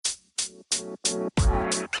All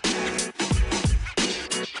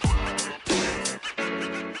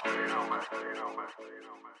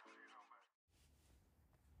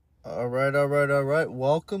right.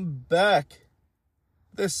 Welcome back.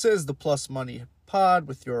 This is the Plus Money Pod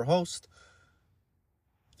with your host.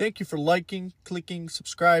 Thank you for liking, clicking,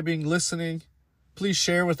 subscribing, listening. Please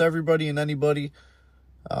share with everybody and anybody.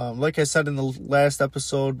 Like I said in the last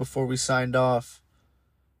episode before we signed off,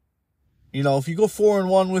 if you go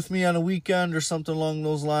 4-1 with me on a weekend or something along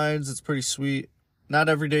those lines, it's pretty sweet. Not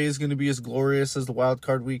every day is going to be as glorious as the wild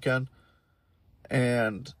card weekend.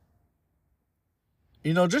 And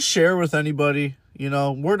just share with anybody.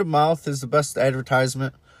 Word of mouth is the best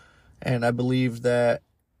advertisement. And I believe that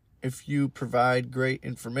if you provide great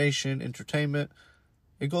information, entertainment,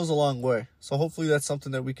 it goes a long way. So hopefully that's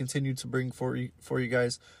something that we continue to bring for you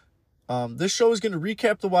guys. This show is going to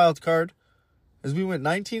recap the wild card as we went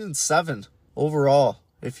 19-7 overall.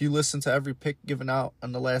 If you listen to every pick given out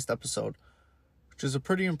on the last episode, which is a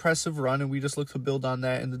pretty impressive run. And we just look to build on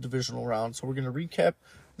that in the divisional round. So we're going to recap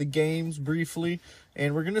the games briefly,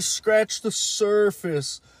 and we're going to scratch the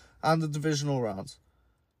surface on the divisional rounds.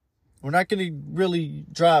 We're not going to really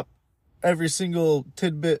drop every single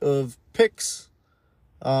tidbit of picks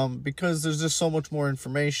because there's just so much more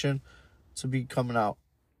information to be coming out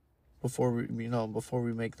before we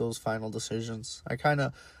make those final decisions.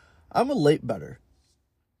 I'm a late bettor.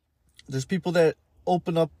 There's people that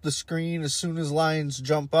open up the screen as soon as lines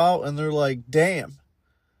jump out and they're like, damn,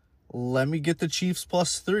 let me get the Chiefs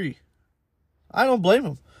 +3. I don't blame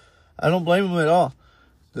them. I don't blame them at all.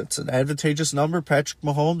 That's an advantageous number. Patrick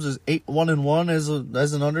Mahomes is 8-1-1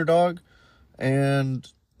 as an underdog,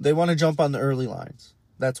 and they want to jump on the early lines.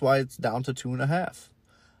 That's why it's down to 2.5.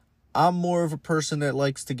 I'm more of a person that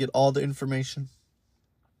likes to get all the information.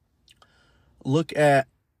 Look at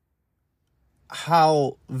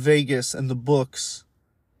how Vegas and the books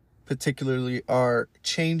particularly are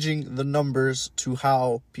changing the numbers to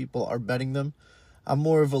how people are betting them. I'm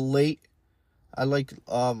more of a I like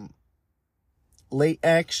late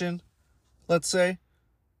action, let's say.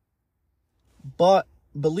 But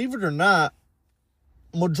believe it or not,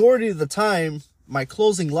 majority of the time, my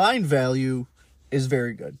closing line value is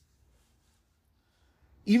very good.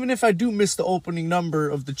 Even if I do miss the opening number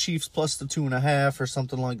of the Chiefs plus the 2.5 or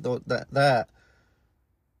something like that,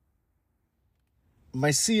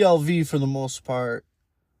 my CLV for the most part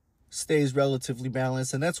stays relatively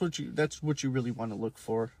balanced, and that's what you really want to look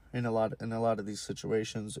for in a lot of these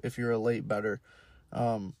situations. If you're a late bettor,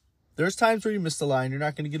 there's times where you miss the line. You're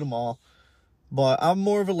not going to get them all, but I'm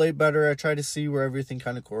more of a late bettor. I try to see where everything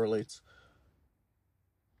kind of correlates.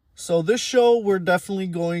 So this show, we're definitely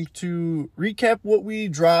going to recap what we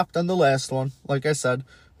dropped on the last one. Like I said,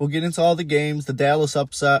 we'll get into all the games, the Dallas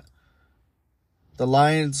upset, the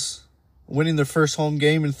Lions winning their first home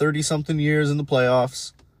game in 30-something years in the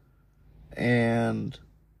playoffs, and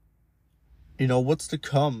what's to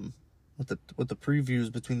come with the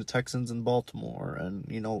previews between the Texans and Baltimore, and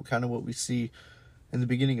kind of what we see in the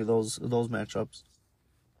beginning of those matchups.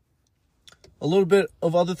 A little bit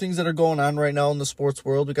of other things that are going on right now in the sports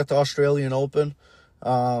world. We got the Australian Open.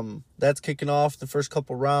 That's kicking off the first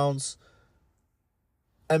couple rounds.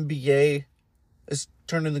 NBA is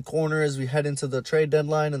turning the corner as we head into the trade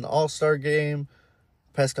deadline and the All-Star game.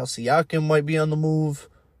 Pascal Siakam might be on the move.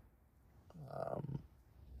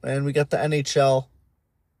 And we got the NHL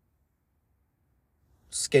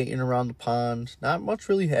skating around the pond. Not much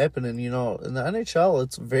really happening, in the NHL.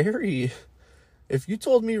 It's very... If you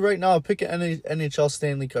told me right now, pick an NHL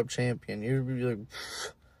Stanley Cup champion, you'd be like,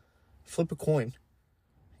 flip a coin.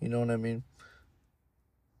 You know what I mean?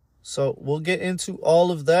 So we'll get into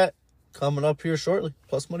all of that coming up here shortly.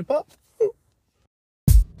 Plus Money Pop.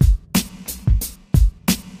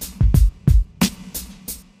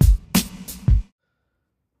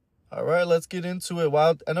 All right, let's get into it.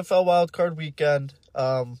 NFL wildcard weekend.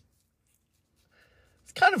 It's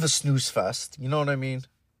kind of a snooze fest. You know what I mean?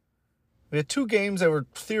 We had two games that were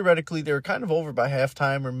theoretically, they were kind of over by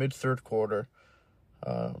halftime or mid-third quarter.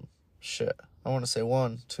 I want to say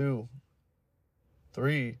 1, 2,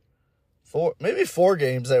 3, 4, maybe 4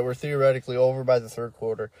 games that were theoretically over by the third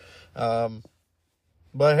quarter. But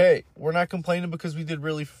hey, we're not complaining because we did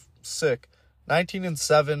really sick.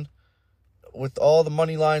 19-7 with all the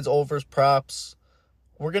money lines, overs, props.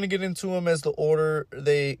 We're going to get into them as the order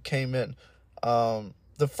they came in.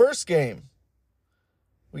 The first game,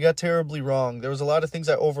 we got terribly wrong. There was a lot of things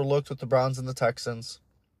I overlooked with the Browns and the Texans.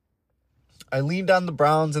 I leaned on the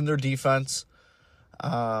Browns and their defense,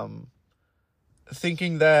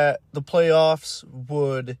 thinking that the playoffs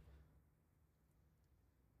would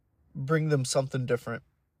bring them something different.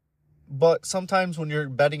 But sometimes when you're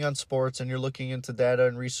betting on sports and you're looking into data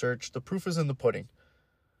and research, the proof is in the pudding.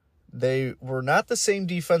 They were not the same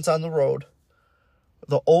defense on the road.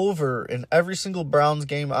 The over in every single Browns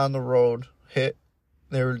game on the road hit.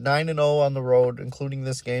 They were 9-0 on the road, including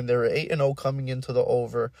this game. They were 8-0 coming into the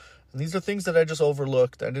over. And these are things that I just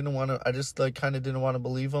overlooked. I didn't want to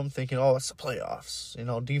believe them, thinking, oh, it's the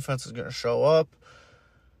playoffs. Defense is going to show up,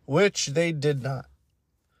 which they did not.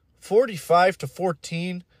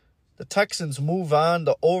 45-14. The Texans move on.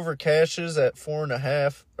 The over cashes at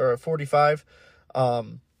 4.5 or 45.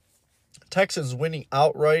 Texans winning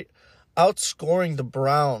outright, outscoring the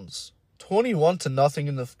Browns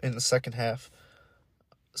 21-0 in the second half.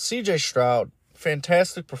 C.J. Stroud,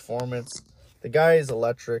 fantastic performance. The guy is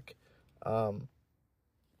electric.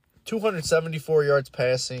 274 yards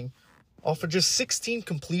passing off of just 16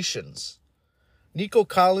 completions. Nico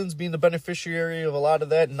Collins being the beneficiary of a lot of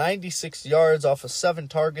that. 96 yards off of 7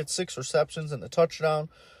 targets, 6 receptions, and a touchdown.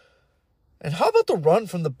 And how about the run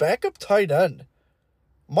from the backup tight end?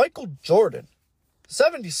 Michael Jordan,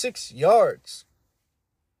 76 yards.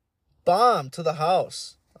 Bomb to the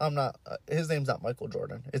house. His name's not Michael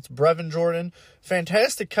Jordan. It's Brevin Jordan.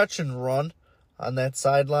 Fantastic catch and run on that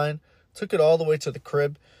sideline. Took it all the way to the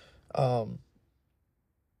crib.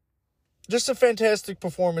 Just a fantastic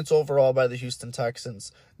performance overall by the Houston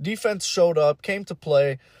Texans. Defense showed up, came to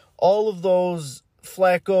play. All of those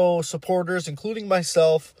Flacco supporters, including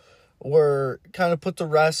myself, were kind of put to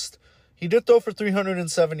rest. He did throw for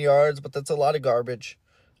 307 yards, but that's a lot of garbage.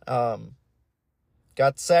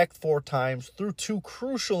 Got sacked 4 times, threw 2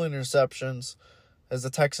 crucial interceptions as the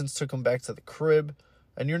Texans took him back to the crib.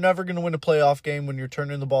 And you're never going to win a playoff game when you're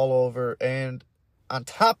turning the ball over. And on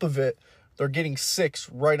top of it, they're getting 6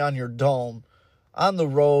 right on your dome. On the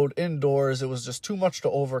road, indoors, it was just too much to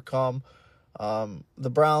overcome. The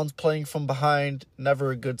Browns playing from behind,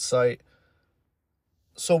 never a good sight.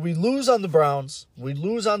 So we lose on the Browns. We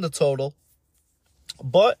lose on the total.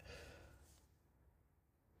 But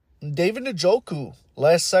David Njoku,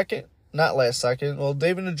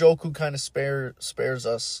 David Njoku kind of spares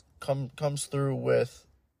us. Comes through with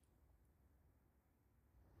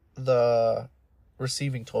the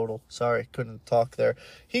receiving total. Sorry, couldn't talk there.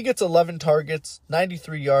 He gets 11 targets,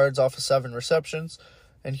 93 yards off of 7 receptions,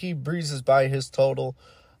 and he breezes by his total.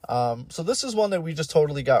 So this is one that we just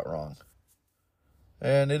totally got wrong.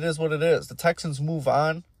 And it is what it is. The Texans move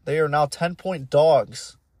on. They are now 10-point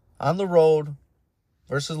dogs on the road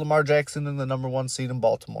versus Lamar Jackson in the number 1 seed in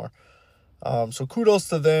Baltimore. So kudos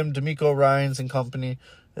to them, D'Amico Ryans and company.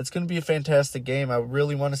 It's going to be a fantastic game. I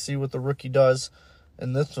really want to see what the rookie does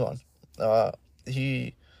in this one.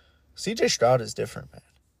 C.J. Stroud is different, man.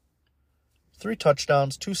 3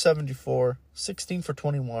 touchdowns, 274, 16 for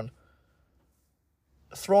 21.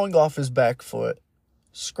 Throwing off his back foot,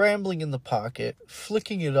 scrambling in the pocket,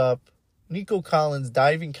 flicking it up. Nico Collins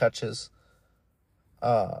diving catches.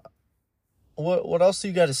 What else do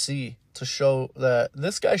you got to see to show that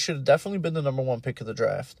this guy should have definitely been the number 1 pick of the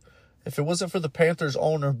draft? If it wasn't for the Panthers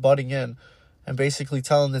owner butting in and basically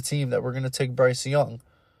telling the team that we're going to take Bryce Young,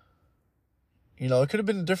 it could have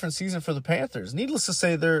been a different season for the Panthers. Needless to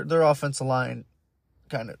say, their offensive line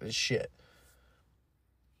kind of is shit.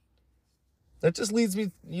 That just leads me,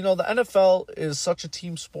 the NFL is such a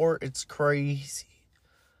team sport. It's crazy.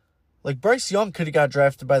 Like, Bryce Young could have got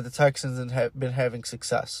drafted by the Texans and have been having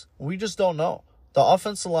success. We just don't know. The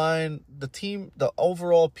offensive line, the team, the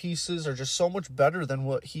overall pieces are just so much better than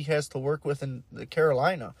what he has to work with in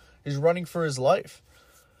Carolina. He's running for his life.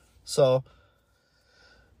 So,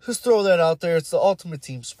 just throw that out there. It's the ultimate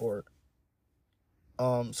team sport.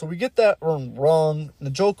 So we get that wrong.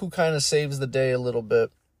 Njoku kind of saves the day a little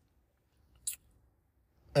bit.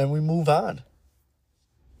 And we move on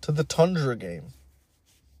to the Tundra game.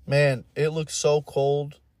 Man, it looks so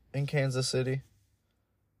cold in Kansas City.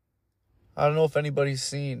 I don't know if anybody's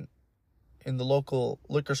seen in the local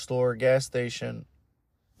liquor store, gas station,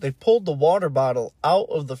 they pulled the water bottle out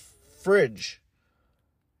of the fridge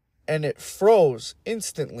and it froze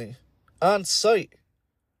instantly on site.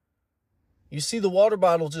 You see the water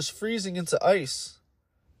bottle just freezing into ice.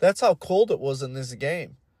 That's how cold it was in this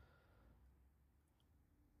game.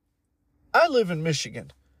 I live in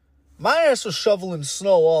Michigan. My ass was shoveling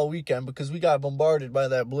snow all weekend because we got bombarded by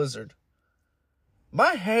that blizzard.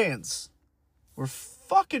 My hands were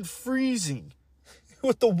fucking freezing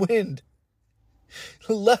with the wind.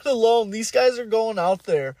 Let alone, these guys are going out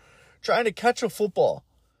there trying to catch a football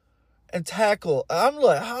and tackle. I'm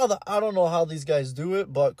like, I don't know how these guys do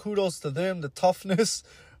it, but kudos to them. The toughness,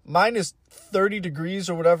 minus 30 degrees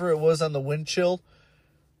or whatever it was on the wind chill.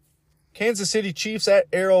 Kansas City Chiefs at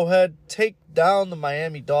Arrowhead take down the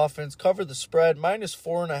Miami Dolphins, cover the spread,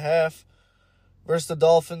 -4.5 versus the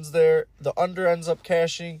Dolphins there. The under ends up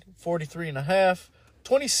cashing 43.5,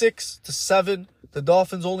 26-7. The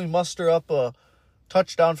Dolphins only muster up a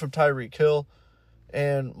touchdown from Tyreek Hill.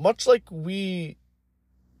 And much like we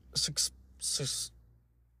suspected,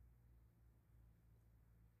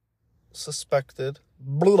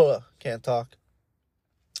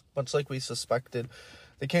 much like we suspected,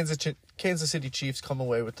 the Kansas City Chiefs come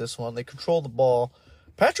away with this one. They control the ball.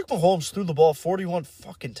 Patrick Mahomes threw the ball 41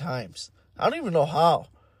 fucking times. I don't even know how.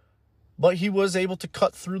 But he was able to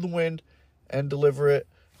cut through the wind and deliver it.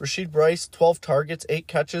 Rashid Rice, 12 targets, 8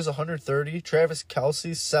 catches, 130. Travis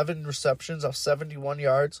Kelce, 7 receptions of 71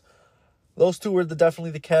 yards. Those two were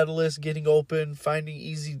definitely the catalyst, getting open, finding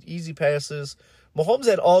easy passes. Mahomes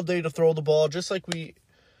had all day to throw the ball, just like we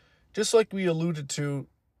alluded to.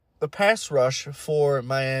 The pass rush for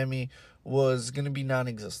Miami was going to be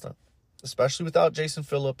non-existent, especially without Jason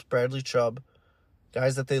Phillips, Bradley Chubb,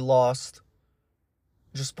 guys that they lost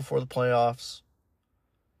just before the playoffs.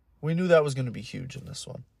 We knew that was going to be huge in this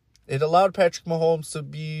one. It allowed Patrick Mahomes to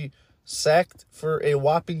be sacked for a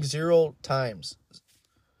whopping 0 times.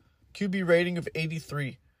 QB rating of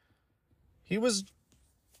 83. He was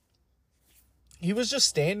just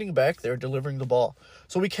standing back there delivering the ball.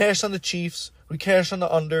 So we cashed on the Chiefs, we cashed on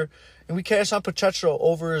the under, and we cashed on Pacheco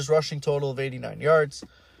over his rushing total of 89 yards.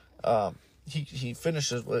 He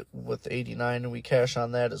finishes with 89, and we cash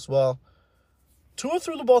on that as well. Tua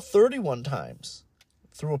threw the ball 31 times.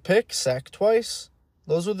 Threw a pick, sacked twice.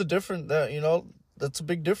 Those were that's a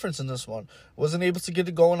big difference in this one. Wasn't able to get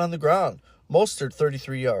it going on the ground. Mostert,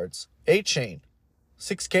 33 yards. A-Chain,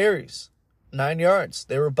 6 carries, 9 yards.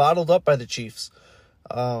 They were bottled up by the Chiefs.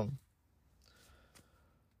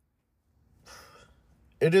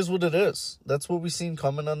 It is what it is. That's what we've seen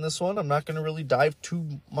coming on this one. I'm not going to really dive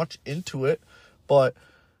too much into it. But,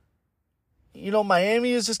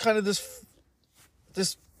 Miami is just kind of this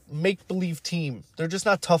make-believe team. They're just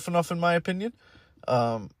not tough enough, in my opinion.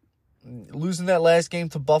 Losing that last game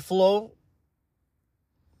to Buffalo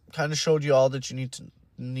kind of showed you all that you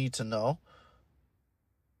need to know.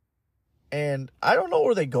 And I don't know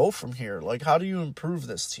where they go from here. Like, how do you improve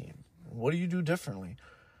this team? What do you do differently?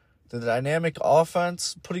 The dynamic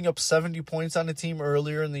offense, putting up 70 points on a team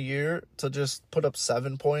earlier in the year to just put up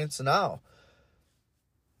 7 points now.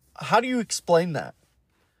 How do you explain that?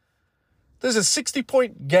 There's a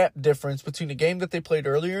 60-point gap difference between the game that they played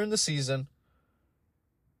earlier in the season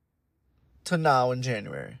to now in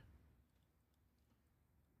January.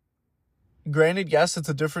 Granted, yes, it's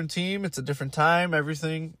a different team, it's a different time,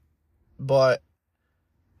 everything, but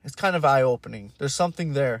it's kind of eye-opening. There's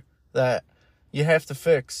something there that you have to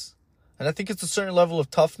fix. And I think it's a certain level of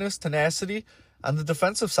toughness, tenacity on the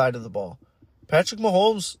defensive side of the ball. Patrick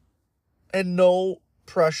Mahomes had no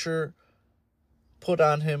pressure put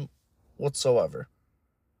on him whatsoever.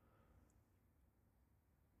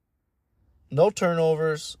 No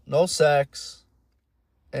turnovers, no sacks,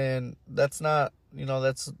 and that's not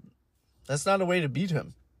a way to beat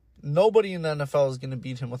him. Nobody in the NFL is going to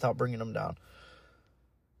beat him without bringing him down.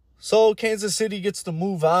 So Kansas City gets to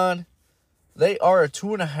move on. They are a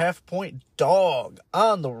 2.5-point dog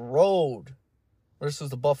on the road versus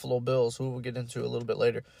the Buffalo Bills, who we'll get into a little bit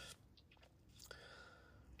later.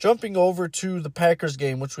 Jumping over to the Packers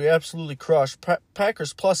game, which we absolutely crushed.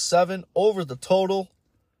 Packers +7 over the total.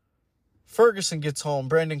 Ferguson gets home.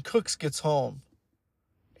 Brandon Cooks gets home.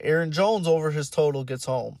 Aaron Jones over his total gets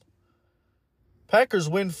home. Packers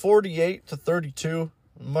win 48-32.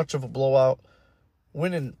 Much of a blowout.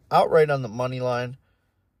 Winning outright on the money line.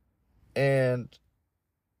 And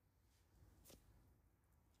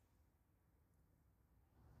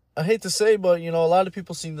I hate to say, but, a lot of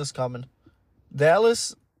people seen this coming.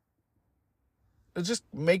 Dallas, it's just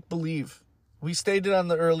make-believe. We stated on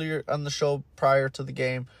the show prior to the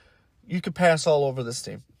game, you could pass all over this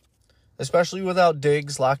team, especially without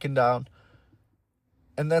Diggs locking down.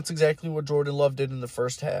 And that's exactly what Jordan Love did in the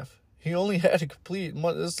first half. He only had to complete.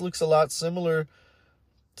 This looks a lot similar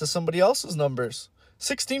to somebody else's numbers.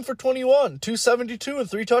 16 for 21, 272, and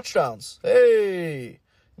 3 touchdowns. Hey,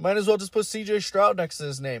 might as well just put C.J. Stroud next to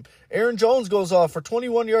his name. Aaron Jones goes off for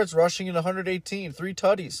 21 yards rushing and 118, 3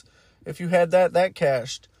 tutties. If you had that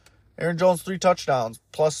cashed. Aaron Jones, 3 touchdowns,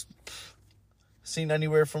 plus seen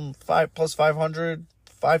anywhere from plus 500,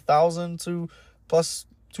 5,000 to plus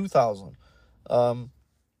 2,000.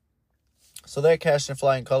 So that cashed in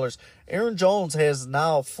flying colors. Aaron Jones has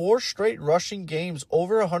now 4 straight rushing games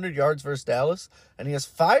over 100 yards versus Dallas, and he has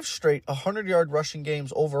 5 straight 100-yard rushing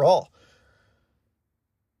games overall.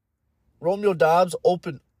 Romeo Doubs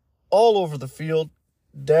opened all over the field.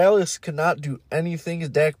 Dallas could not do anything.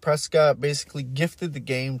 Dak Prescott basically gifted the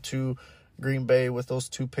game to Green Bay with those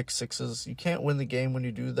 2 pick sixes. You can't win the game when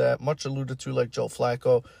you do that. Much alluded to like Joe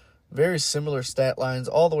Flacco. Very similar stat lines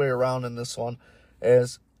all the way around in this one.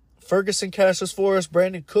 As Ferguson cashes for us,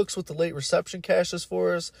 Brandon Cooks with the late reception cashes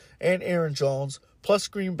for us, and Aaron Jones, plus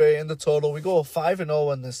Green Bay in the total. We go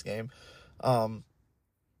 5-0 in this game. But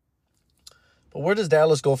where does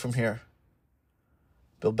Dallas go from here?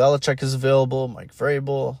 Bill Belichick is available, Mike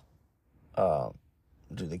Vrabel. Do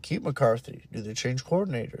they keep McCarthy? Do they change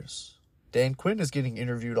coordinators? Dan Quinn is getting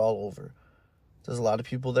interviewed all over. There's a lot of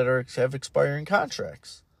people that have expiring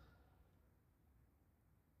contracts.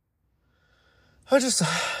 I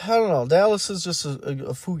don't know. Dallas is just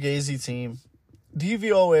a fugazi team.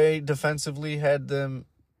 DVOA defensively had them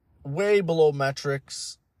way below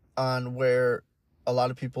metrics on where a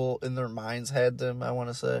lot of people in their minds had them, I want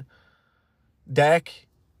to say. Dak,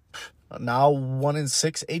 now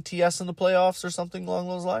 1-6 ATS in the playoffs or something along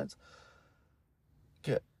those lines.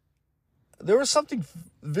 Okay. There was something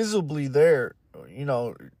visibly there. You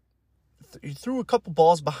know, he threw a couple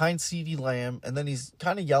balls behind CeeDee Lamb, and then he's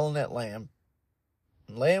kind of yelling at Lamb.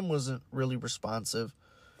 Lamb wasn't really responsive.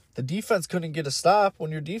 The defense couldn't get a stop.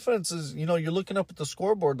 When your defense is, you're looking up at the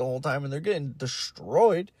scoreboard the whole time and they're getting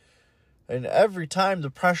destroyed. And every time the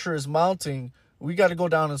pressure is mounting, we got to go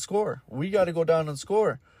down and score.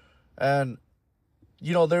 And,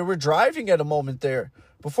 they were driving at a moment there.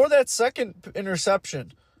 Before that second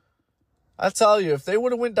interception, I tell you, if they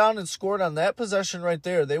would have went down and scored on that possession right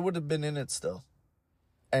there, they would have been in it still.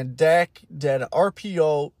 And Dak did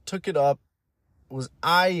RPO, took it up, was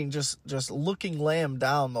eyeing, just looking Lamb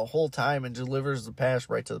down the whole time, and delivers the pass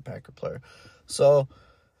right to the Packer player. So,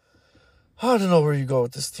 I don't know where you go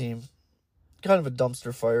with this team. Kind of a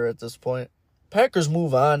dumpster fire at this point. Packers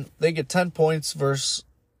move on. They get 10 points going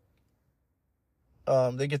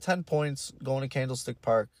to Candlestick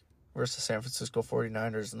Park versus San Francisco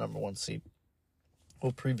 49ers, the number 1 seed.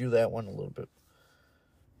 We'll preview that one a little bit.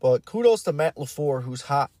 But kudos to Matt LaFleur, who's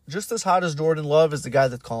hot. Just as hot as Jordan Love is the guy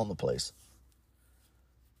that's calling the plays.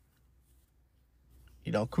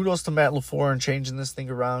 Kudos to Matt LaFleur and changing this thing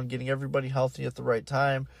around, getting everybody healthy at the right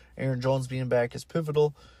time. Aaron Jones being back is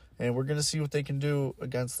pivotal, and we're going to see what they can do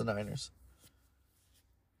against the Niners.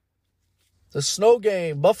 The snow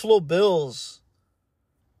game, Buffalo Bills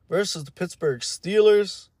versus the Pittsburgh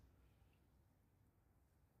Steelers.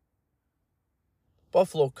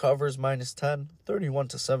 Buffalo covers -10,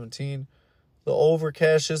 31-17. The over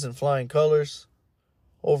cashes in flying colors,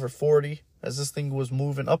 over 40. As this thing was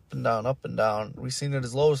moving up and down. We've seen it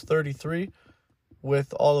as low as 33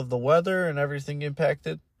 with all of the weather and everything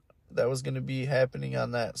impacted. That was going to be happening on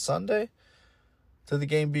that Sunday, to the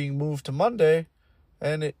game being moved to Monday,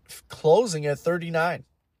 and it closing at 39.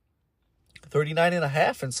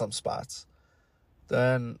 39.5 in some spots.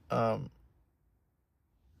 Then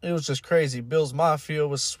it was just crazy. Bills Mafia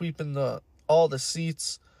was sweeping all the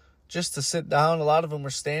seats just to sit down. A lot of them were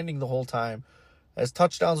standing the whole time. As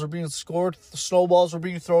touchdowns were being scored, the snowballs were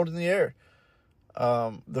being thrown in the air.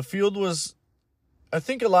 The field was, I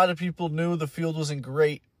think a lot of people knew the field was in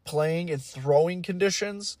great playing and throwing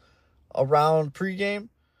conditions around pregame.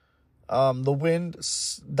 The wind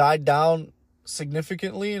died down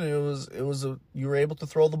significantly, and you were able to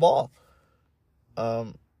throw the ball.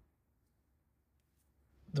 The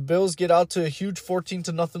Bills get out to a huge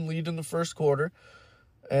 14-0 lead in the first quarter,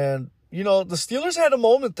 and the Steelers had a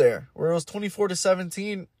moment there where it was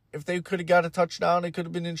 24-17. If they could have got a touchdown, it could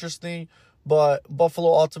have been interesting. But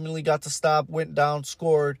Buffalo ultimately got to stop, went down,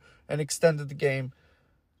 scored, and extended the game.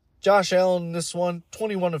 Josh Allen in this one,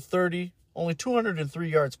 21 of 30, only 203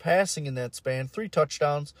 yards passing in that span, 3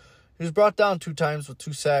 touchdowns. He was brought down 2 times with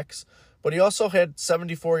 2 sacks, but he also had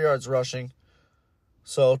 74 yards rushing.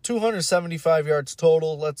 So 275 yards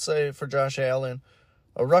total, let's say, for Josh Allen.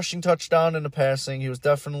 A rushing touchdown and a passing. He was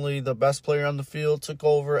definitely the best player on the field, took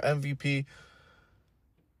over, MVP.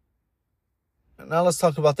 Now let's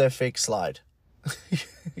talk about that fake slide.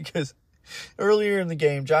 Because earlier in the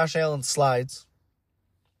game, Josh Allen slides,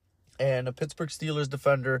 and a Pittsburgh Steelers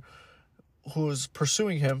defender who's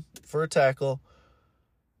pursuing him for a tackle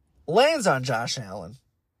lands on Josh Allen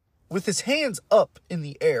with his hands up in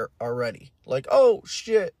the air already. Like, oh,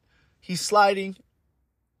 shit, he's sliding.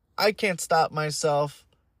 I can't stop myself.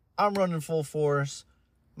 I'm running full force.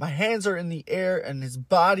 My hands are in the air, and his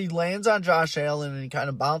body lands on Josh Allen, and he kind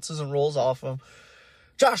of bounces and rolls off him.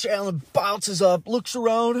 Josh Allen bounces up, looks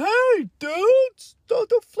around. Hey, dudes, throw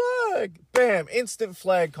the flag. Bam, instant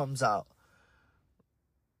flag comes out.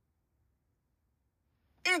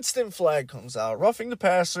 Roughing the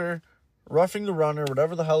passer, roughing the runner,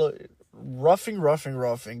 whatever the hell,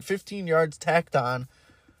 roughing, 15 yards tacked on,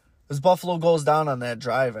 as Buffalo goes down on that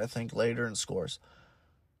drive, I think, later and scores.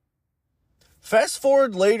 Fast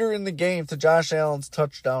forward later in the game to Josh Allen's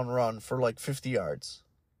touchdown run for like 50 yards.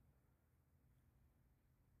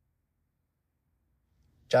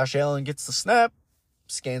 Josh Allen gets the snap,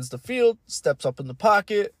 scans the field, steps up in the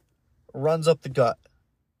pocket, runs up the gut.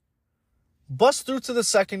 Busts through to the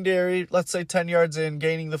secondary, let's say 10 yards in,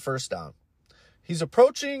 gaining the first down. He's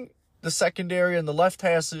approaching the secondary and the left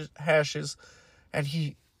hashes, and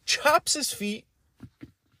he chops his feet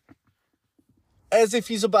as if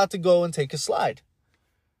he's about to go and take a slide,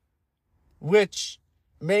 which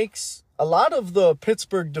makes a lot of the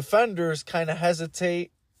Pittsburgh defenders kind of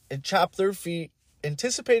hesitate and chop their feet,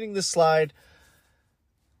 anticipating the slide.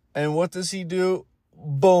 And what does he do?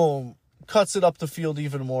 Boom. Cuts it up the field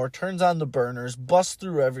even more, turns on the burners, busts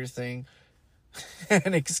through everything,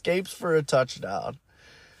 and escapes for a touchdown.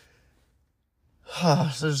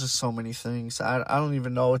 There's just so many things. I don't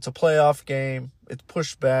even know. It's a playoff game. It's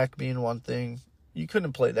pushed back being one thing. You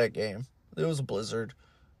couldn't play that game. It was a blizzard.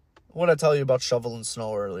 What did I tell you about shoveling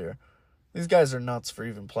snow earlier? These guys are nuts for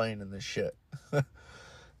even playing in this shit. But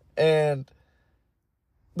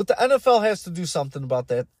the NFL has to do something about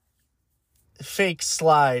that fake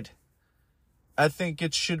slide. I think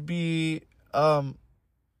it should be, the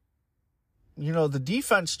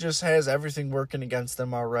defense just has everything working against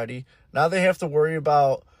them already. Now they have to worry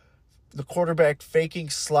about the quarterback faking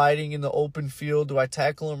sliding in the open field. Do I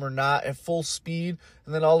tackle him or not at full speed?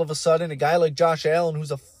 And then all of a sudden, a guy like Josh Allen,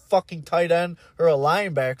 who's a fucking tight end or a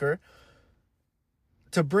linebacker,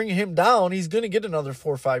 to bring him down, he's going to get another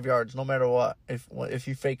 4 or 5 yards no matter what if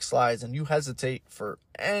he fake slides and you hesitate for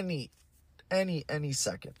any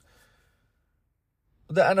second.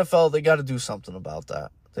 The NFL, they got to do something about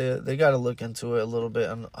that. They got to look into it a little bit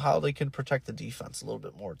and how they can protect the defense a little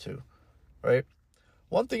bit more too, right?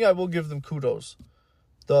 One thing I will give them kudos.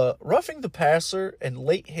 The roughing the passer and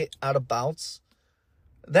late hit out of bounds,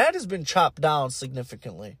 that has been chopped down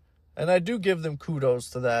significantly. And I do give them kudos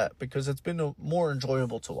to that because it's been more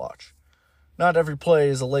enjoyable to watch. Not every play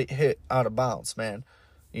is a late hit out of bounds, man.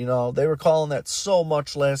 They were calling that so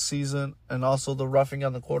much last season, and also the roughing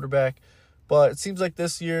on the quarterback. But it seems like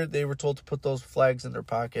this year they were told to put those flags in their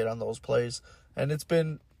pocket on those plays. And it's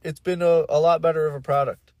been a lot better of a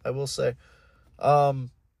product, I will say. So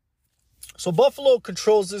Buffalo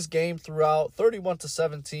controls this game throughout,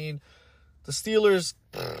 31-17. The Steelers,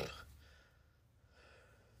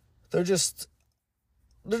 they're just,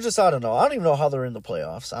 I don't know. I don't even know how they're in the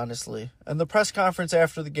playoffs, honestly. And the press conference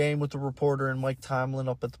after the game with the reporter and Mike Tomlin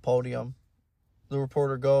up at the podium, the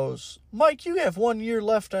reporter goes, "Mike, you have 1 year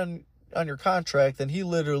left on your contract," and he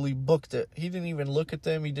literally booked it. He didn't even look at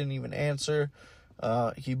them. He didn't even answer.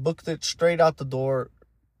 He booked it straight out the door,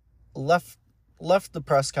 left the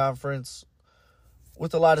press conference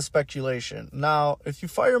with a lot of speculation. Now, if you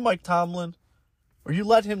fire Mike Tomlin or you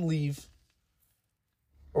let him leave,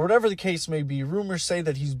 or whatever the case may be, rumors say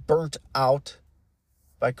that he's burnt out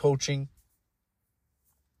by coaching.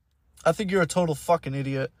 I think you're a total fucking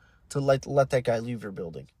idiot to let that guy leave your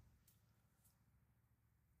building.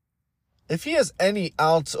 If he has any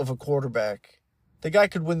ounce of a quarterback, the guy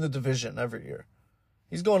could win the division every year.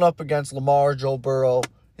 He's going up against Lamar, Joe Burrow.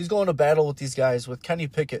 He's going to battle with these guys, with Kenny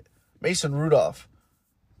Pickett, Mason Rudolph,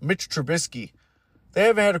 Mitch Trubisky. They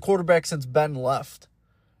haven't had a quarterback since Ben left.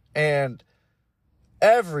 And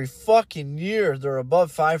every fucking year they're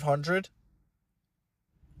above 500.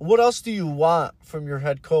 What else do you want from your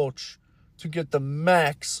head coach to get the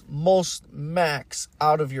most max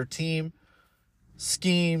out of your team?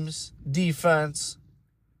 Schemes, defense.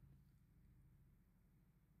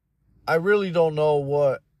 I really don't know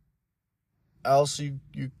what else you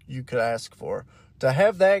could ask for. To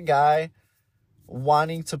have that guy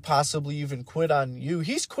wanting to possibly even quit on you.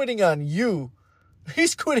 He's quitting on you.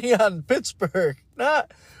 He's quitting on Pittsburgh.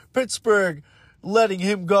 Not Pittsburgh letting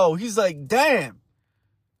him go. He's like, damn.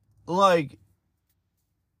 Like,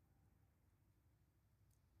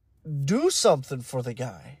 do something for the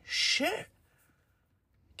guy. Shit.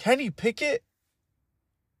 Kenny Pickett?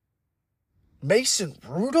 Mason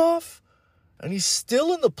Rudolph? And he's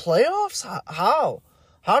still in the playoffs? How?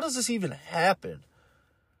 How does this even happen?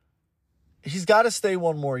 He's got to stay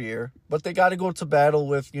one more year, but they got to go to battle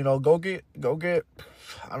with, go get,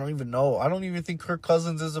 I don't even know. I don't even think Kirk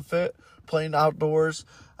Cousins is a fit playing outdoors.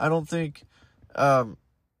 I don't think, I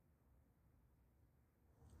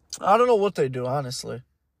don't know what they do, honestly.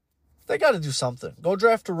 They got to do something. Go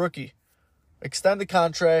draft a rookie. Extend the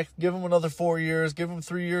contract. Give him another 4 years. Give him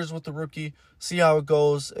 3 years with the rookie. See how it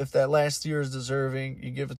goes. If that last year is deserving, you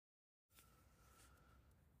give it.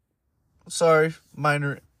 Sorry,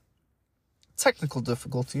 minor technical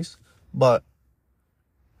difficulties. But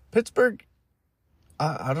Pittsburgh,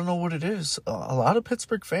 I don't know what it is. A lot of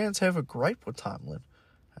Pittsburgh fans have a gripe with Tomlin.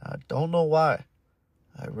 I don't know why.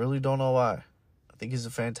 I really don't know why. I think he's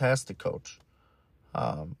a fantastic coach.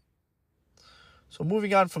 So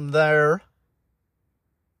moving on from there,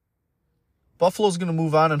 Buffalo's going to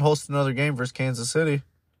move on and host another game versus Kansas City.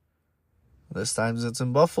 This time it's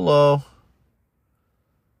in Buffalo.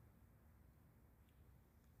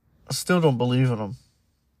 I still don't believe in them.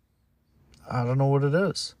 I don't know what it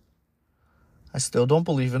is. I still don't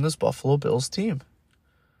believe in this Buffalo Bills team.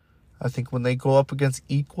 I think when they go up against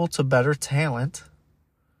equal to better talent,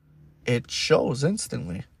 it shows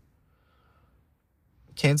instantly.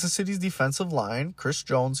 Kansas City's defensive line, Chris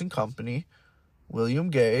Jones and company, William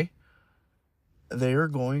Gay, they are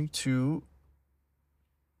going to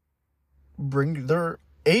bring their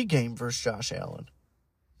A game versus Josh Allen.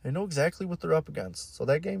 They know exactly what they're up against. So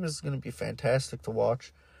that game is going to be fantastic to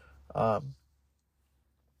watch. Then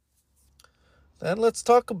let's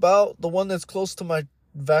talk about the one that's close to my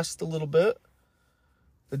vest a little bit.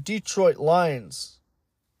 The Detroit Lions.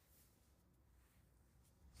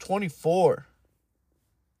 24.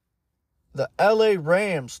 The LA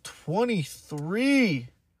Rams, 23.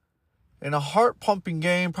 In a heart-pumping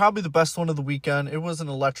game, probably the best one of the weekend. It was an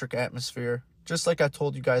electric atmosphere, just like I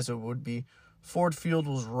told you guys it would be. Ford Field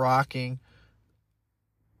was rocking.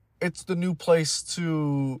 It's the new place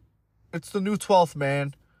to... It's the new 12th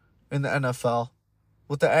man in the NFL.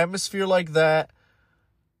 With the atmosphere like that,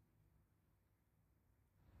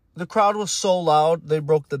 the crowd was so loud, they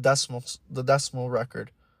broke the decimal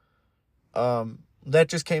record. That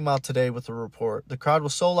just came out today with a report. The crowd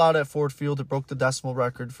was so loud at Ford Field, it broke the decimal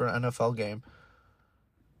record for an NFL game.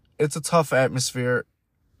 It's a tough atmosphere.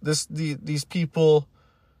 These people,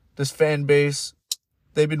 this fan base,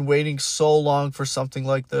 they've been waiting so long for something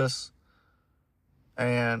like this.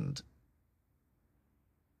 And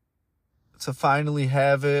to finally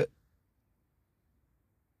have it,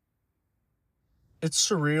 it's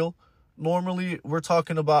surreal. Normally, we're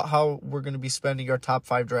talking about how we're going to be spending our top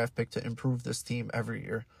 5 draft pick to improve this team every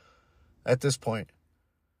year. At this point,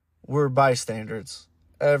 we're bystanders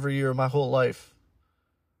every year, my whole life.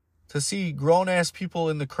 To see grown-ass people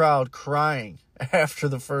in the crowd crying after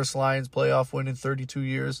the first Lions playoff win in 32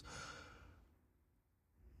 years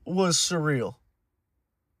was surreal.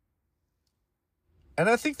 And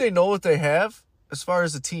I think they know what they have as far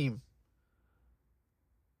as a team.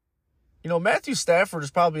 You know, Matthew Stafford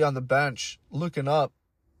is probably on the bench looking up.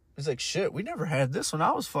 He's like, shit, we never had this when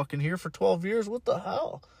I was fucking here for 12 years. What the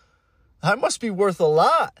hell? I must be worth a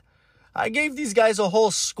lot. I gave these guys a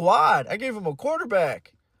whole squad. I gave them a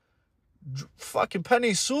quarterback. Fucking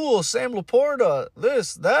Penny Sewell, Sam Laporta,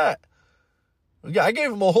 this, that. Yeah, I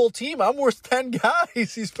gave him a whole team. I'm worth 10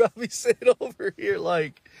 guys. He's probably sitting over here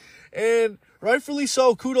like, and rightfully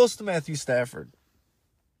so, kudos to Matthew Stafford.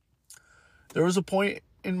 There was a point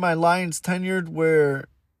in my Lions tenure where,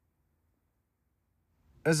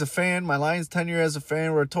 as a fan, my Lions tenure as a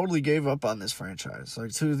fan, where I totally gave up on this franchise.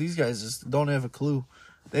 Like, dude, these guys just don't have a clue.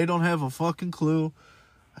 They don't have a fucking clue.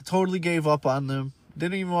 I totally gave up on them.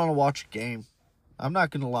 Didn't even want to watch a game. I'm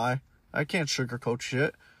not going to lie. I can't sugarcoat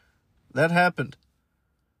shit. That happened.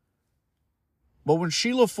 But when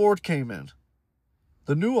Sheila Ford came in,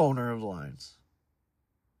 the new owner of the Lions,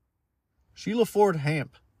 Sheila Ford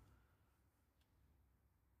Hamp,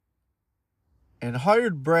 and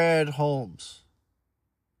hired Brad Holmes,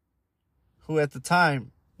 who at the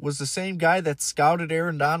time was the same guy that scouted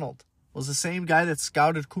Aaron Donald, was the same guy that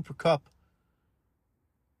scouted Cooper Kupp,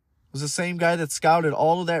 was the same guy that scouted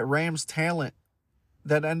all of that Rams talent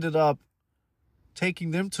that ended up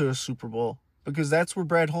taking them to a Super Bowl, because that's where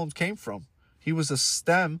Brad Holmes came from. He was a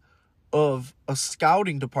stem of a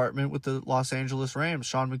scouting department with the Los Angeles Rams,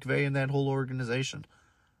 Sean McVay and that whole organization.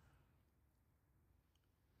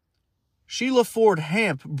 Sheila Ford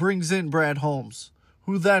Hamp brings in Brad Holmes,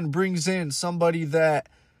 who then brings in somebody that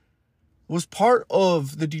was part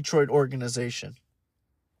of the Detroit organization,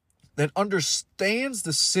 that understands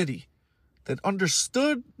the city, that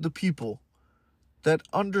understood the people, that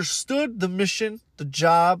understood the mission, the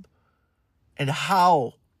job, and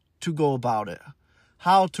how to go about it,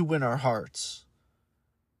 how to win our hearts.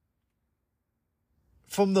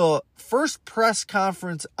 From the first press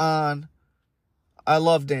conference on, I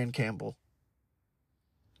love Dan Campbell.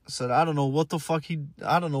 I said, I don't know what the fuck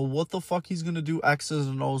he's going to do X's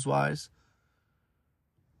and O's wise.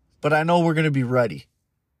 But I know we're going to be ready.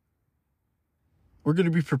 We're going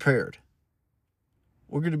to be prepared.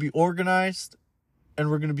 We're going to be organized, and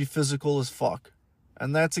we're going to be physical as fuck.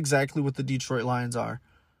 And that's exactly what the Detroit Lions are.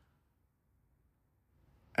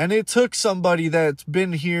 And it took somebody that's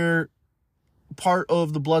been here, part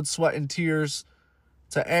of the blood, sweat, and tears,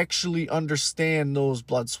 to actually understand those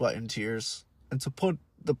blood, sweat, and tears. And to put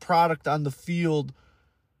the product on the field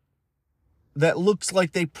that looks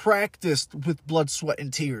like they practiced with blood, sweat,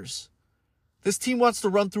 and tears. This team wants to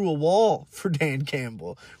run through a wall for Dan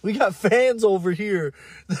Campbell. We got fans over here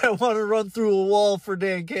that want to run through a wall for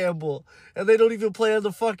Dan Campbell. And they don't even play on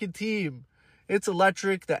the fucking team. It's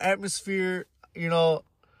electric. The atmosphere,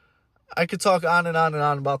 I could talk on and on and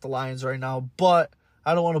on about the Lions right now, but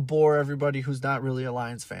I don't want to bore everybody who's not really a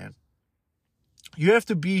Lions fan. You have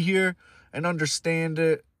to be here and understand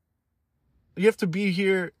it. You have to be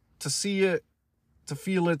here to see it, to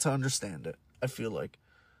feel it, to understand it, I feel like.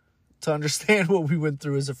 To understand what we went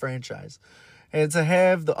through as a franchise. And to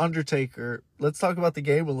have the Undertaker, let's talk about the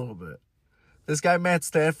game a little bit. This guy, Matt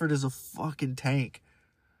Stafford, is a fucking tank.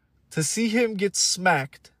 To see him get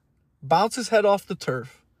smacked, bounce his head off the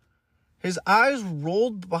turf, his eyes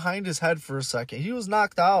rolled behind his head for a second. He was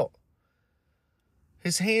knocked out.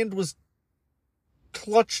 His hand was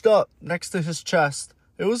clutched up next to his chest.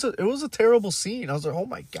 It was a terrible scene. I was like, oh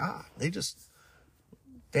my God.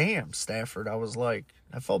 Damn, Stafford. I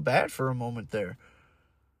felt bad for a moment there.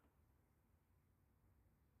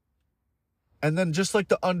 And then just like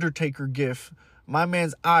the Undertaker gif, my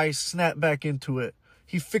man's eyes snap back into it.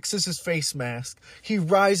 He fixes his face mask. He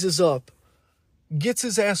rises up, gets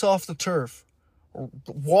his ass off the turf,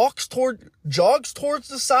 jogs towards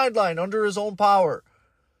the sideline under his own power.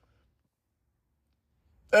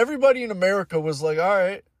 Everybody in America was like, all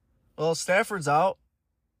right, well, Stafford's out.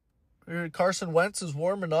 Carson Wentz is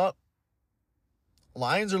warming up.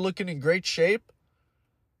 Lions are looking in great shape.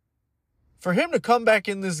 For him to come back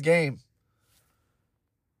in this game,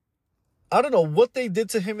 I don't know what they did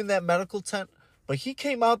to him in that medical tent, but he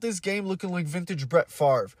came out this game looking like vintage Brett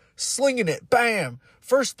Favre. Slinging it, bam.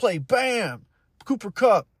 First play, bam. Cooper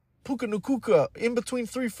Kupp, Puka Nacua, in between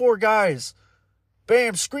 3-4 guys.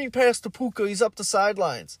 Bam, screen pass to Puka, he's up the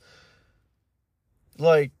sidelines.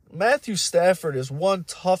 Like, Matthew Stafford is one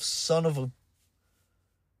tough son of a...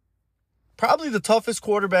 Probably the toughest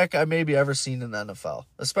quarterback I maybe ever seen in the NFL.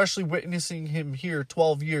 Especially witnessing him here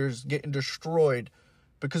 12 years getting destroyed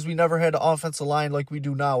because we never had an offensive line like we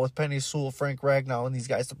do now with Penny Sewell, Frank Ragnow, and these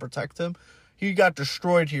guys to protect him. He got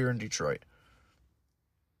destroyed here in Detroit.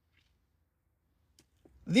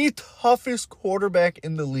 The toughest quarterback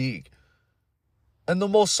in the league. And the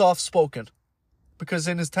most soft-spoken. Because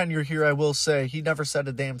in his tenure here, I will say, he never said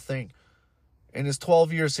a damn thing. In his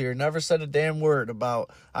 12 years here, never said a damn word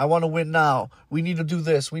about, I want to win now. We need to do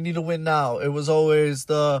this. We need to win now. It was always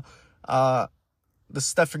the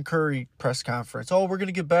Stephen Curry press conference. Oh, we're going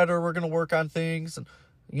to get better. We're going to work on things. And,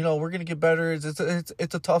 we're going to get better.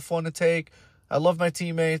 It's a tough one to take. I love my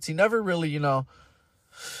teammates. He never really,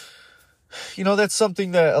 that's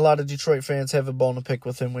something that a lot of Detroit fans have a bone to pick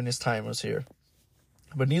with him when his time was here.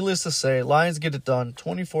 But needless to say, Lions get it done,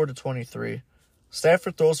 24-23.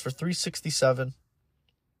 Stafford throws for 367.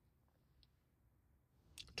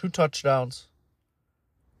 2 touchdowns.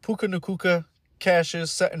 Puka Nacua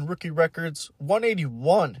cashes, setting rookie records.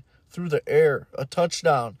 181 through the air, a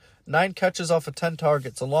touchdown. 9 catches off of 10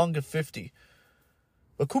 targets, along to 50.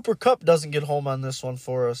 But Cooper Kupp doesn't get home on this one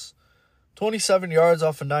for us. 27 yards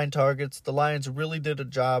off of 9 targets. The Lions really did a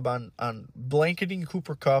job on blanketing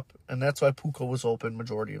Cooper Kupp, and that's why Puka was open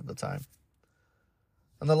majority of the time.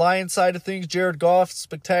 On the Lions side of things, Jared Goff,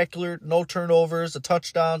 spectacular, no turnovers, a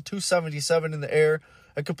touchdown, 277 in the air,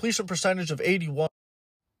 a completion percentage of 81.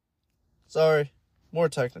 Sorry, more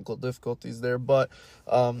technical difficulties there, but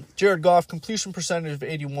Jared Goff, completion percentage of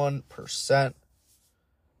 81%,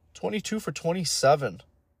 22 for 27.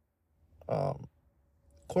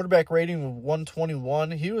 Quarterback rating of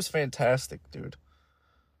 121. He was fantastic, dude.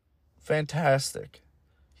 Fantastic.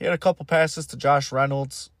 He had a couple passes to Josh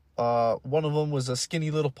Reynolds. One of them was a skinny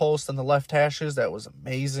little post on the left hashes. That was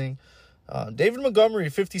amazing. David Montgomery,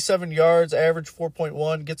 57 yards, average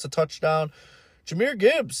 4.1, gets a touchdown. Jahmyr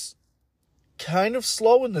Gibbs, kind of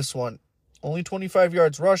slow in this one. Only 25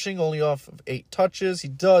 yards rushing, only off of 8 touches. He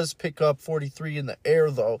does pick up 43 in the air,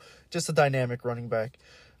 though. Just a dynamic running back.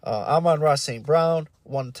 Amon-Ra St. Brown,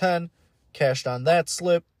 110, cashed on that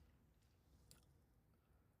slip.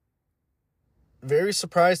 Very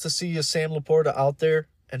surprised to see Sam Laporta out there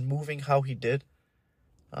and moving how he did.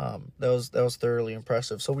 That was thoroughly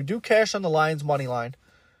impressive. So we do cash on the Lions money line.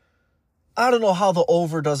 I don't know how the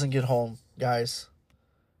over doesn't get home, guys.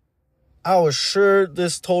 I was sure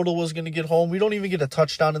this total was going to get home. We don't even get a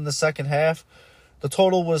touchdown in the second half. The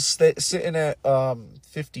total was sitting at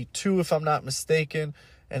 52, if I'm not mistaken.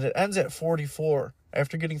 And it ends at 44.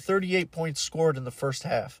 after getting 38 points scored in the first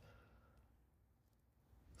half.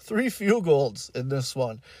 3 field goals in this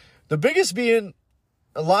one. The biggest being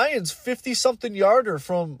a Lions 50-something yarder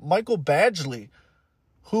from Michael Badgley,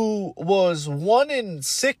 who was 1 in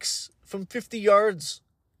 6 from 50 yards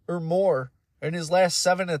or more in his last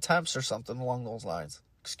 7 attempts or something along those lines.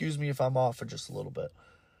 Excuse me if I'm off for just a little bit.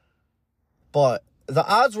 But the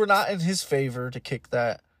odds were not in his favor to kick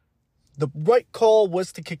that. The right call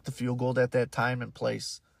was to kick the field goal at that time and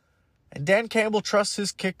place. And Dan Campbell trusts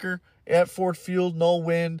his kicker at Ford Field, no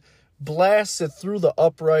wind, blasts it through the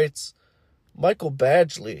uprights. Michael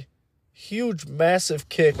Badgley, huge, massive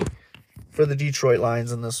kick for the Detroit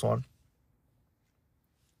Lions in this one.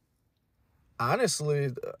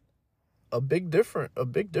 Honestly, a big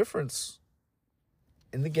difference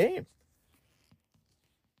in the game.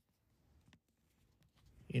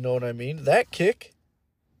 You know what I mean? That kick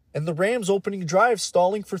and the Rams' opening drive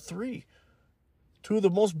stalling for 3. 2 of the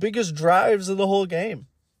most biggest drives of the whole game.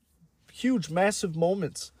 Huge, massive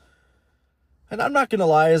moments. And I'm not going to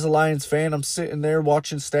lie, as a Lions fan, I'm sitting there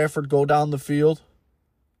watching Stafford go down the field,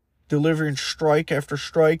 delivering strike after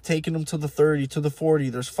strike, taking them to the 30, to the 40.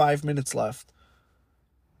 There's 5 minutes left.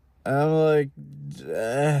 And I'm like,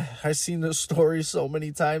 I've seen this story so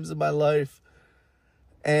many times in my life.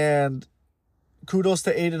 And kudos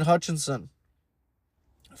to Aiden Hutchinson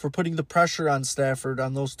for putting the pressure on Stafford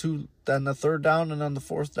on those 2, on the 3rd down and on the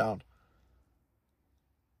 4th down.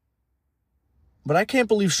 But I can't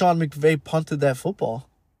believe Sean McVay punted that football.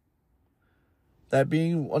 That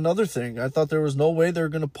being another thing. I thought there was no way they were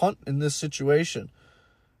going to punt in this situation.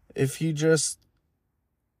 If he just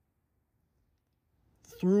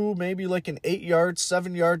threw maybe like an 8-yard,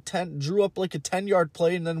 7-yard, 10, drew up like a 10-yard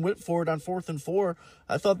play and then went for it on 4th and 4,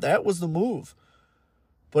 I thought that was the move.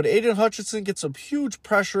 But Aiden Hutchinson gets a huge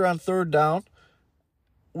pressure on 3rd down,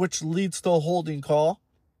 which leads to a holding call.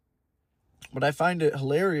 But I find it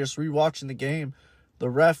hilarious rewatching the game. The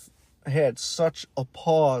ref had such a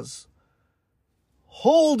pause.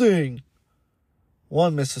 Holding.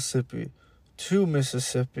 1 Mississippi. 2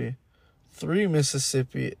 Mississippi. 3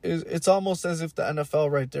 Mississippi. It's almost as if the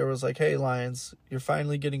NFL right there was like, hey, Lions, you're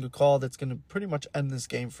finally getting a call that's going to pretty much end this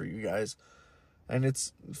game for you guys. And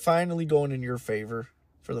it's finally going in your favor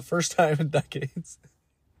for the first time in decades.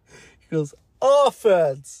 He goes,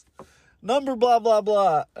 offense. Number blah, blah,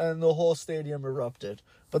 blah. And the whole stadium erupted.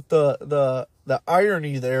 But the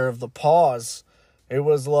irony there of the pause, it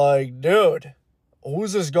was like, dude,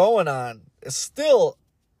 who's this going on? It's still,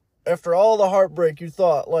 after all the heartbreak, you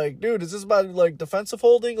thought, like, dude, is this about, like, defensive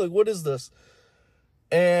holding? Like, what is this?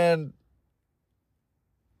 And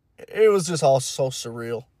it was just all so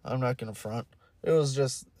surreal. I'm not going to front. It was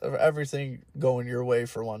just everything going your way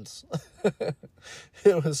for once.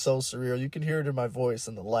 It was so surreal. You can hear it in my voice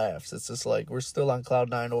and the laughs. It's just like we're still on cloud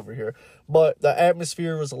 9 over here. But the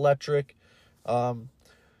atmosphere was electric.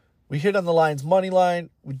 We hit on the Lions' money line.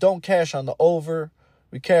 We don't cash on the over.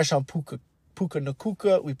 We cash on Puka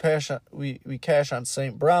Nakuka. We cash on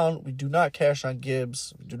St. Brown. We do not cash on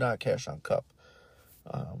Gibbs. We do not cash on Cup.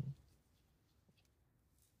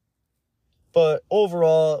 But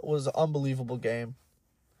overall, it was an unbelievable game.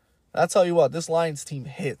 I'll tell you what, this Lions team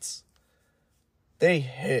hits. They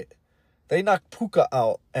hit. They knocked Puka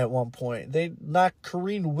out at one point. They knocked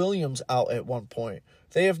Kareem Williams out at one point.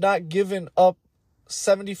 They have not given up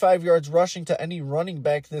 75 yards rushing to any running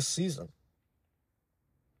back this season.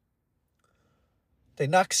 They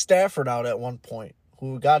knocked Stafford out at one point,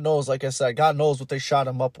 who God knows, like I said, God knows what they shot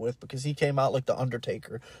him up with because he came out like the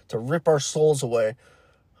Undertaker to rip our souls away.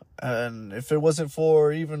 And if it wasn't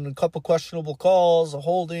for even a couple questionable calls, a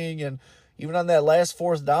holding, and even on that last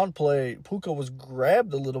 4th down play, Puka was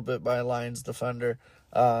grabbed a little bit by a Lions defender.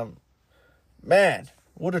 Man,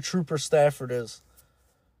 what a trooper Stafford is.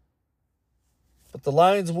 But the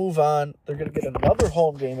Lions move on. They're going to get another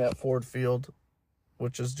home game at Ford Field,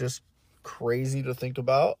 which is just crazy to think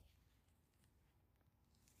about.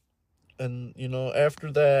 And, you know,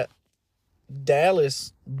 after that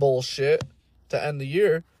Dallas bullshit to end the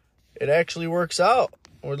year, it actually works out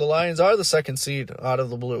where the Lions are the 2nd seed out of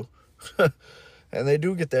the blue. And they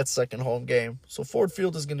do get that second home game. So Ford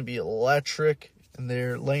Field is going to be electric, and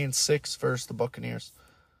they're laying 6 versus the Buccaneers,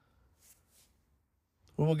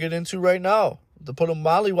 who we'll get into right now to put a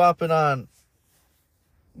mollywhopping on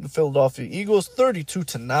the Philadelphia Eagles,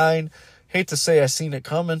 32-9. Hate to say I seen it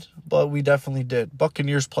coming, but we definitely did.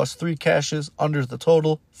 Buccaneers plus 3 cashes under the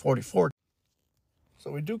total, 44. So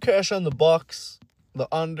we do cash on the Bucs, the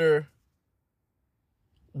under,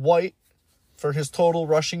 White for his total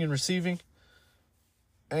rushing and receiving.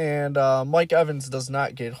 And Mike Evans does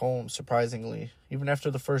not get home, surprisingly. Even after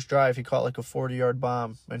the first drive, he caught like a 40-yard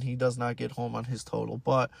bomb, and he does not get home on his total.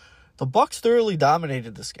 But the Bucs thoroughly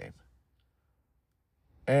dominated this game.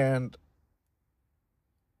 And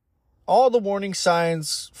all the warning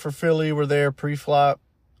signs for Philly were there pre-flop.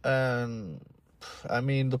 And, I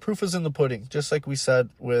mean, the proof is in the pudding, just like we said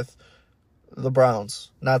with the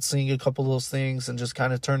Browns. Not seeing a couple of those things and just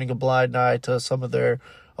kind of turning a blind eye to some of their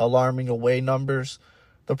alarming away numbers.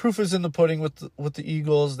 The proof is in the pudding with the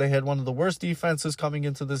Eagles. They had one of the worst defenses coming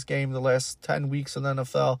into this game the last 10 weeks in the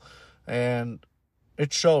NFL, and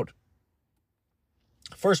it showed.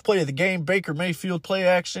 First play of the game, Baker Mayfield play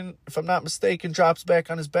action, if I'm not mistaken, drops back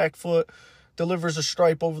on his back foot, delivers a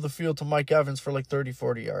stripe over the field to Mike Evans for like 30,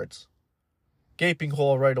 40 yards. Gaping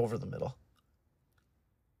hole right over the middle.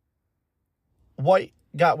 White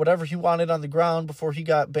got whatever he wanted on the ground before he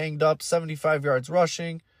got banged up, 75 yards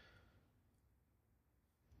rushing.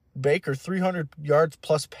 Baker, 300 yards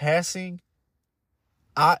plus passing.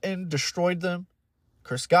 Otten destroyed them.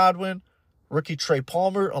 Chris Godwin. Rookie Trey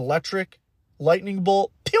Palmer, electric. Lightning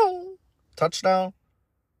bolt. Pew! Touchdown.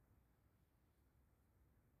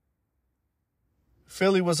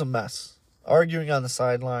 Philly was a mess. Arguing on the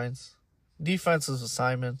sidelines. Defensive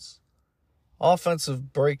assignments.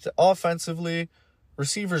 Offensively,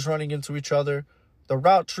 receivers running into each other. The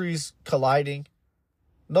route trees colliding.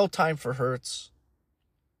 No time for Hurts.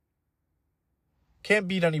 Can't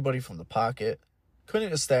beat anybody from the pocket.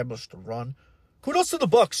 Couldn't establish the run. Kudos to the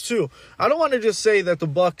Bucs too. I don't want to just say that the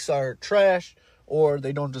Bucs are trash or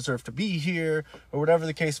they don't deserve to be here or whatever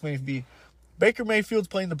the case may be. Baker Mayfield's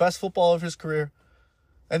playing the best football of his career,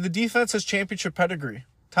 and the defense has championship pedigree.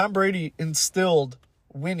 Tom Brady instilled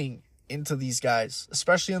winning into these guys,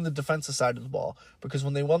 especially on the defensive side of the ball, because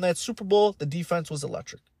when they won that Super Bowl, the defense was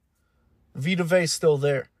electric. Vita Vea's still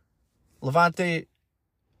there.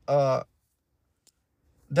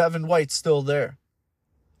 Devin White's still there.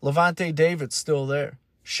 Levante David's still there.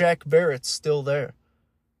 Shaq Barrett's still there.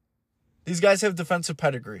 These guys have defensive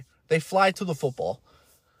pedigree. They fly to the football.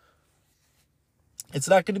 It's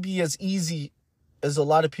not going to be as easy as a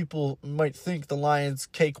lot of people might think the Lions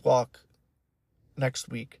cakewalk next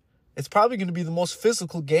week. It's probably going to be the most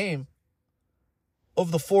physical game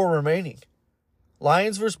of the four remaining.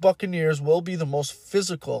 Lions versus Buccaneers will be the most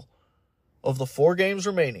physical of the 4 games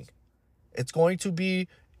remaining. It's going to be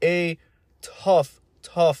a tough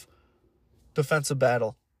defensive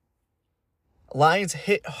battle. Lions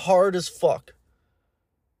hit hard as fuck.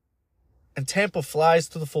 And Tampa flies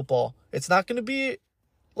to the football. It's not going to be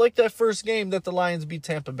like that first game that the Lions beat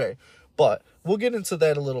Tampa Bay. But we'll get into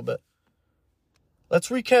that a little bit. Let's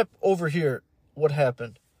recap over here what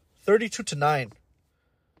happened. 32-9.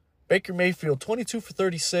 Baker Mayfield, 22 for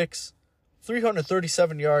 36.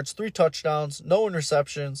 337 yards, 3 touchdowns, no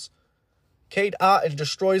interceptions. Cade Otton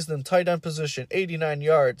destroys them, tight end position, 89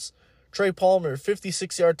 yards. Trey Palmer,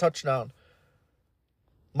 56-yard touchdown.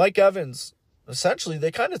 Mike Evans, essentially,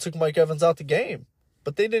 they kind of took Mike Evans out the game.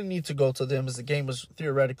 But they didn't need to go to them as the game was,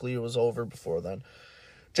 theoretically, it was over before then.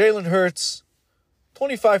 Jalen Hurts,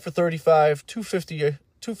 25 for 35,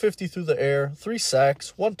 250 through the air, 3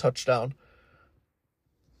 sacks, 1 touchdown.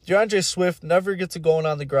 DeAndre Swift never gets it going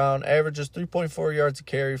on the ground, averages 3.4 yards a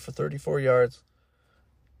carry for 34 yards.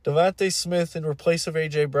 Devontae Smith in replace of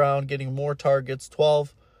A.J. Brown getting more targets,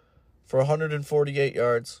 12 for 148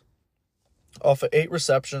 yards off of 8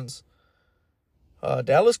 receptions.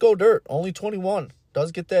 Dallas go dirt, only 21.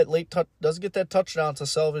 Does get that touchdown to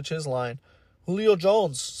salvage his line. Julio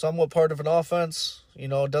Jones, somewhat part of an offense,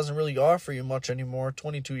 doesn't really offer you much anymore.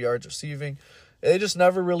 22 yards receiving. They just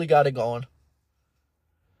never really got it going.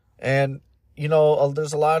 And,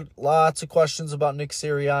 there's lots of questions about Nick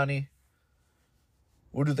Sirianni.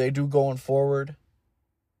 What do they do going forward?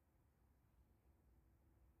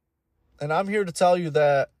 And I'm here to tell you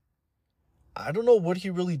that I don't know what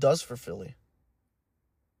he really does for Philly.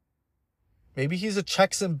 Maybe he's a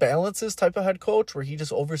checks and balances type of head coach where he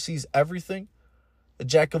just oversees everything. A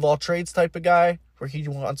jack of all trades type of guy where he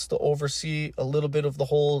wants to oversee a little bit of the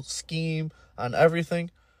whole scheme on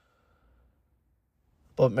everything.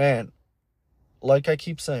 But man, like I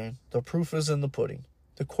keep saying, the proof is in the pudding.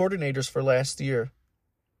 The coordinators for last year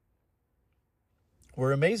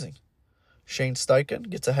were amazing. Shane Steichen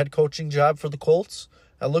gets a head coaching job for the Colts.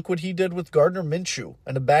 And look what he did with Gardner Minshew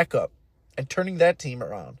and a backup and turning that team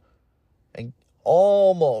around. And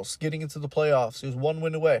almost getting into the playoffs. He was 1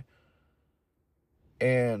 win away.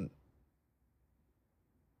 And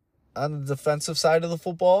on the defensive side of the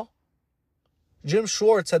football, Jim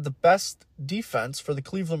Schwartz had the best defense for the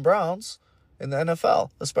Cleveland Browns in the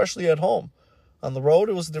NFL, especially at home. On the road,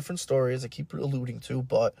 it was a different story, as I keep alluding to,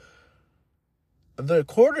 but the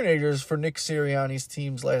coordinators for Nick Sirianni's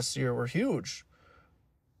teams last year were huge.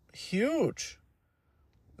 Huge.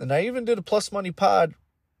 And I even did a Plus Money pod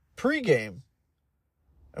pregame.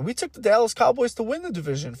 And we took the Dallas Cowboys to win the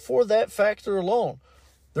division for that factor alone.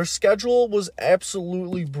 Their schedule was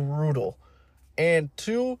absolutely brutal. And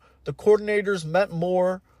two, the coordinators meant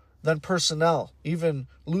more than personnel. Even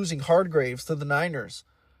losing Hargraves to the Niners.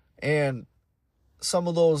 And some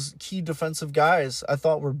of those key defensive guys I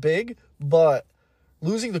thought were big, but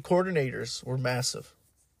losing the coordinators were massive.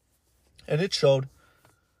 And it showed.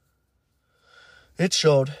 It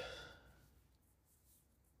showed.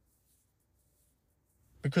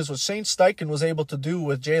 Because what Shane Steichen was able to do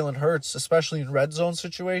with Jalen Hurts, especially in red zone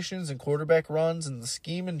situations and quarterback runs and the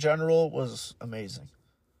scheme in general, was amazing.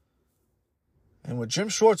 And what Jim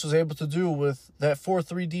Schwartz was able to do with that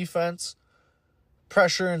 4-3 defense,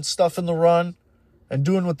 pressure and stuff in the run, and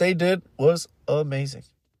doing what they did was amazing.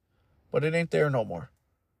 But it ain't there no more.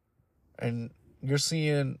 And you're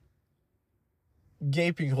seeing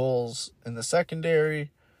gaping holes in the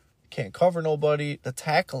secondary. Can't cover nobody. The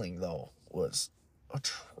tackling, though, was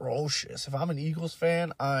atrocious. If I'm an Eagles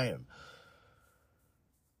fan,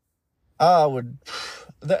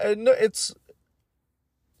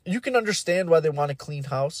 you can understand why they want a clean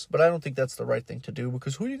house, but I don't think that's the right thing to do,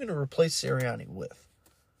 because who are you going to replace Sirianni with?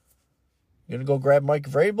 You're going to go grab Mike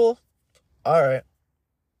Vrabel? All right.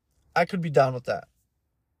 I could be down with that.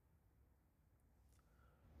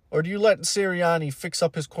 Or do you let Sirianni fix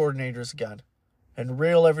up his coordinators again and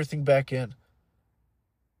reel everything back in?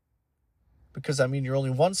 Because, you're only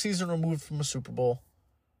one season removed from a Super Bowl.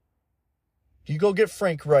 Do you go get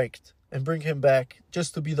Frank Reich and bring him back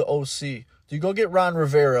just to be the OC? Do you go get Ron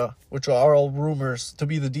Rivera, which are all rumors, to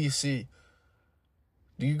be the DC?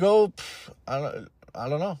 Do you go... I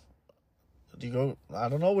don't know. Do you go... I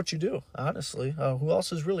don't know what you do, honestly. Who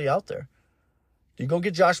else is really out there? Do you go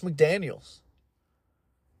get Josh McDaniels?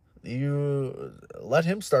 Do you let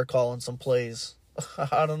him start calling some plays?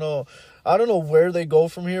 I don't know. I don't know where they go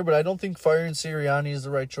from here, but I don't think firing Sirianni is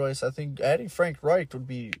the right choice. I think adding Frank Reich would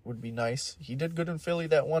be nice. He did good in Philly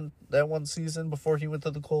that one season before he went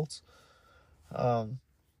to the Colts.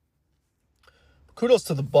 Kudos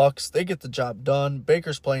to the Bucs. They get the job done.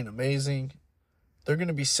 Baker's playing amazing. They're going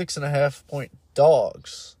to be 6.5-point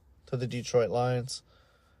dogs to the Detroit Lions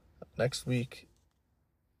next week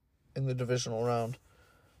in the divisional round.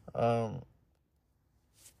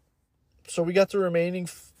 So we got the remaining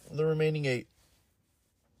 8.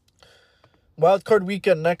 Wildcard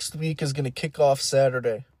weekend next week is going to kick off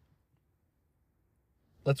Saturday.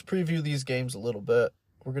 Let's preview these games a little bit.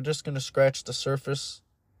 We're just going to scratch the surface.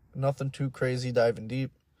 Nothing too crazy diving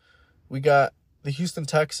deep. We got the Houston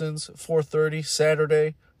Texans, 4:30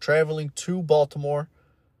 Saturday, traveling to Baltimore.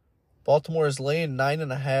 Baltimore is laying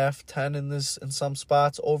 9.5, 10 in some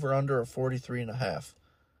spots, over under a 43.5.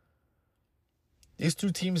 These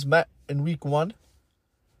two teams met in week 1,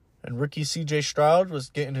 and rookie C.J. Stroud was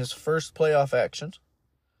getting his first playoff action.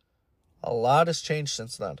 A lot has changed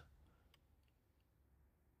since then.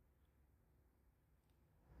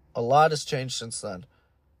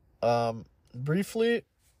 Briefly,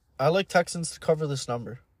 I like Texans to cover this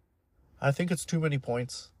number. I think it's too many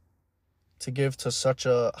points to give to such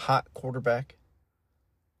a hot quarterback.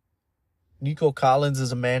 Nico Collins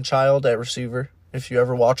is a man-child at receiver. If you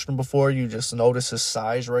ever watched him before, you just notice his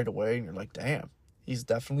size right away, and you're like, damn, he's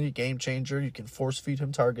definitely a game changer. You can force-feed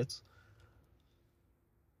him targets.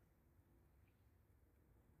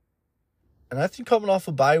 And I think coming off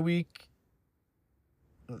a bye week,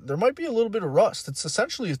 there might be a little bit of rust.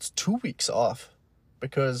 It's 2 weeks off,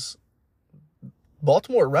 because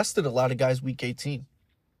Baltimore rested a lot of guys week 18.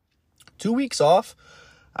 2 weeks off,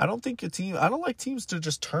 I don't like teams to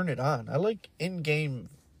just turn it on. I like in-game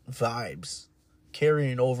vibes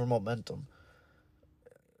carrying over momentum.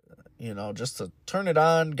 Just to turn it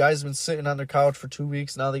on. Guys have been sitting on their couch for 2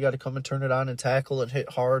 weeks. Now they got to come and turn it on and tackle and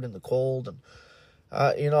hit hard in the cold. And,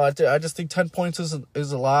 I just think 10 points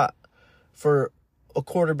is a lot for a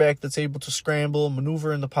quarterback that's able to scramble,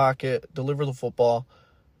 maneuver in the pocket, deliver the football.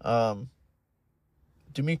 DeMeco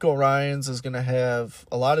Ryans is going to have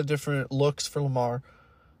a lot of different looks for Lamar,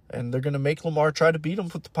 and they're going to make Lamar try to beat him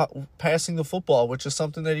with passing the football, which is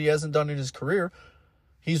something that he hasn't done in his career.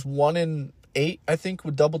 He's 1-8, I think,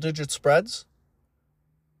 with double-digit spreads.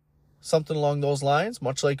 Something along those lines,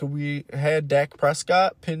 much like we had Dak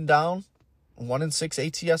Prescott pinned down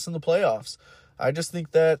 1-6 ATS in the playoffs. I just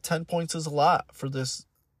think that 10 points is a lot for this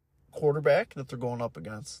quarterback that they're going up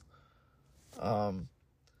against.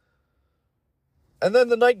 And then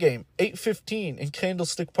the night game, 8:15 in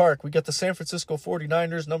Candlestick Park. We got the San Francisco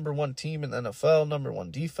 49ers, number 1 team in the NFL, number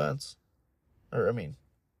 1 defense. I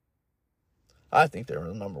think they're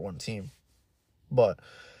the number 1 team. But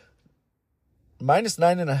minus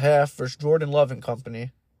 9.5 versus Jordan Love and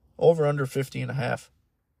company. Over under 50.5.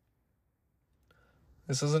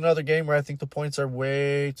 This is another game where I think the points are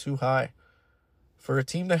way too high. For a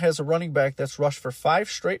team that has a running back that's rushed for 5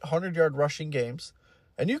 straight 100-yard rushing games.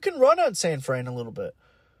 And you can run on San Fran a little bit.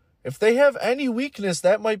 If they have any weakness,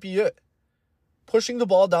 that might be it. Pushing the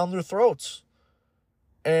ball down their throats.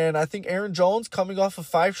 And I think Aaron Jones, coming off of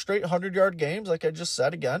 5 straight 100-yard games, like I just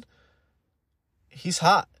said again, he's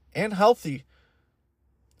hot and healthy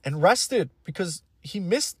and rested because he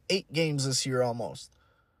missed 8 games this year almost.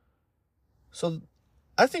 So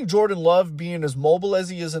I think Jordan Love, being as mobile as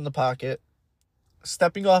he is in the pocket,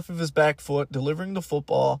 stepping off of his back foot, delivering the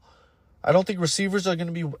football. I don't think receivers are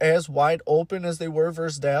going to be as wide open as they were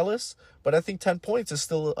versus Dallas, but I think 10 points is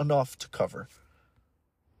still enough to cover.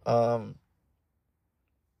 And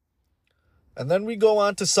then we go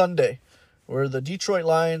on to Sunday, where the Detroit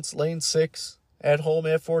Lions, lane 6, at home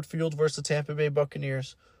at Ford Field versus the Tampa Bay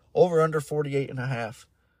Buccaneers, over under 48.5.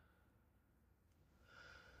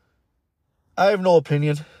 I have no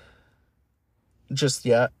opinion just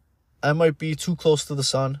yet. I might be too close to the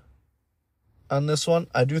sun on this one.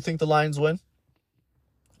 I do think the Lions win.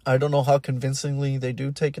 I don't know how convincingly they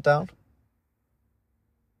do take it down.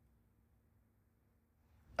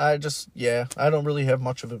 I don't really have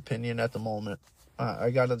much of an opinion at the moment. I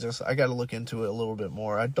gotta look into it a little bit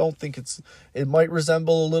more. I don't think it might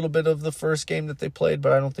resemble a little bit of the first game that they played,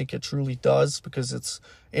 but I don't think it truly does because it's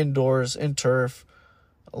indoors, in turf,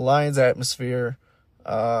 Lions atmosphere,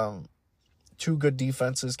 2 good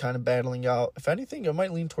defenses kind of battling out. If anything, it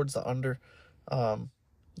might lean towards the under.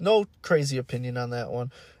 No crazy opinion on that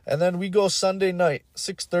one. And then we go Sunday night,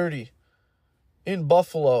 6:30 in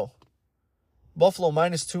Buffalo. Buffalo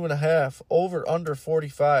minus 2.5, over under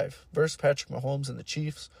 45 versus Patrick Mahomes and the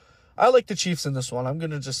Chiefs. I like the Chiefs in this one. I'm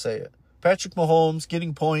going to just say it. Patrick Mahomes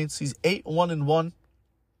getting points. He's 8-1-1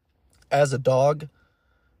 as a dog,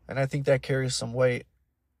 and I think that carries some weight.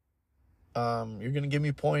 You're going to give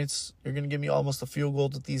me points. You're going to give me almost a field goal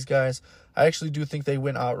to these guys. I actually do think they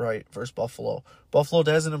win outright versus Buffalo. Buffalo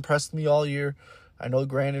hasn't impressed me all year. I know,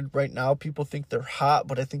 granted, right now people think they're hot,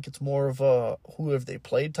 but I think it's more of a who have they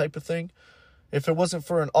played type of thing. If it wasn't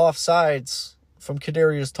for an offsides from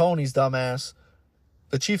Kadarius Toney's dumbass,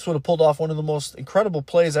 the Chiefs would have pulled off one of the most incredible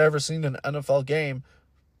plays I ever seen in an NFL game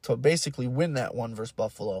to basically win that one versus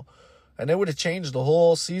Buffalo. And it would have changed the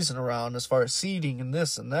whole season around as far as seeding and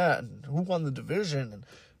this and that and who won the division. And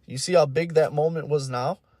you see how big that moment was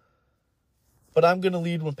now? But I'm going to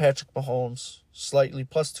lead with Patrick Mahomes, slightly,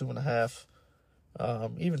 plus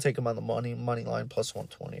 2.5. Even take him on the money line, plus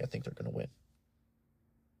 120. I think they're going to win.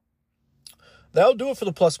 That'll do it for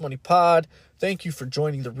the Plus Money Pod. Thank you for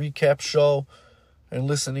joining the recap show and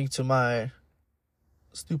listening to my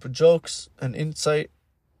stupid jokes and insight.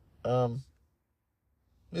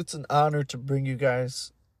 It's an honor to bring you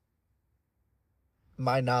guys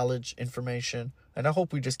my knowledge, information, and I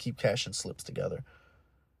hope we just keep cashing slips together.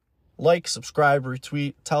 Like, subscribe,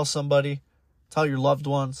 retweet, tell somebody, tell your loved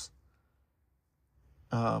ones.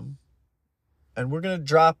 And we're going to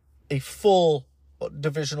drop a full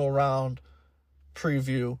divisional round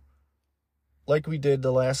preview like we did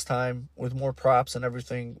the last time with more props and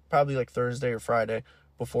everything, probably like Thursday or Friday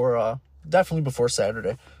definitely before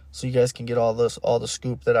Saturday, so you guys can get all the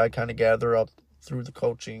scoop that I kind of gather up through the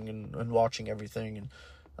coaching and watching everything and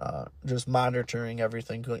just monitoring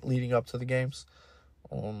everything leading up to the games.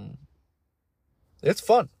 It's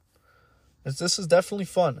fun. This is definitely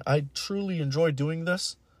fun. I truly enjoy doing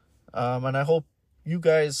this, and I hope you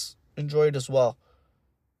guys enjoy it as well.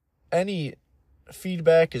 Any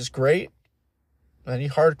feedback is great. Any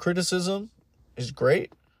hard criticism is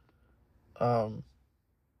great.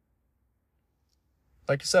 Like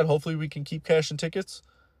I said, hopefully we can keep cashing tickets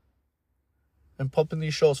and pumping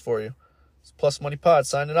these shows for you. It's Plus Money Pod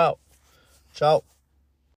signing out. Ciao.